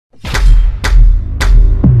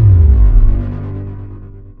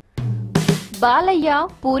Balayya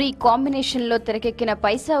puri combination లో తెరకెక్కిన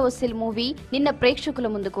పైసా Vasool movie నిన్న ప్రేక్షకుల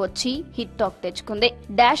ముందుకు వచ్చి హిట్ టాక్ తెచ్చుకుంది.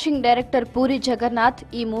 డాషింగ్ డైరెక్టర్ పూరి జగన్నాథ్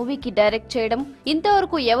ఈ మూవీకి డైరెక్ట్ చేయడం,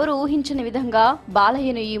 ఇంతవరకు ఎవరు ఊహించని విధంగా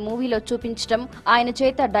బాలయ్యను ఈ మూవీలో చూపించడం, ఆయన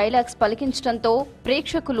చేత డైలాగ్స్ పలికించడంతో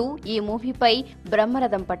ప్రేక్షకులు ఈ మూవీపై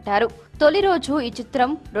బ్రహ్మరథం పట్టారు. తొలి రోజు ఈ చిత్రం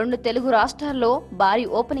 2 తెలుగు రాష్ట్రాల్లో భారీ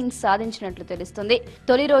ఓపెనింగ్ సాధించినట్లు తెలుస్తుంది.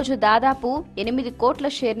 తొలి రోజు దాదాపు 8 కోట్ల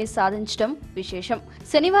షేర్ ని సాధించడం విశేషం.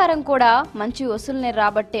 శనివారం కూడా మంచి వసూలుని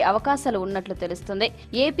రాబట్టే అవకాశాలు ఉన్నట్లు తెలుస్తుంది.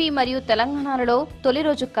 ఏపీ మరియు తెలంగాణలో తొలి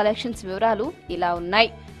రోజు కలెక్షన్స్ వివరాలు ఇలా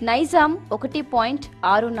ఉన్నాయి. నైజాం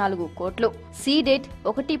 1.64 కోట్లు, సీడెట్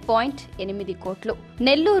 1.8 కోట్లు,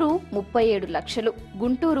 నెల్లూరు 37 లక్షలు,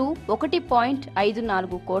 గుంటూరు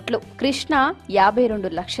 1.54 కోట్లు, కృష్ణా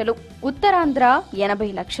 52 లక్షలు, ఉత్తరాంధ్ర 80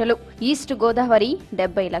 లక్షలు, ఈస్ట్ గోదావరి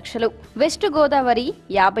 70 లక్షలు, వెస్ట్ గోదావరి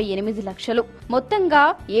 58 లక్షలు, మొత్తంగా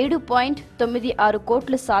 7.96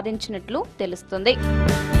 కోట్లు సాధించినట్లు తెలుస్తుంది.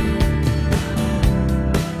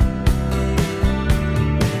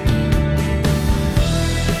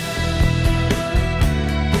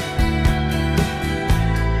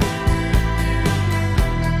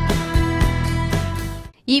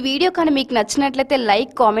 ఈ వీడియో కానీ మీకు నచ్చినట్లయితే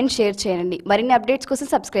లైక్, కామెంట్, షేర్ చేయండి. మరిన్ని అప్డేట్స్ కోసం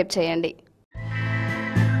సబ్స్క్రైబ్ చేయండి.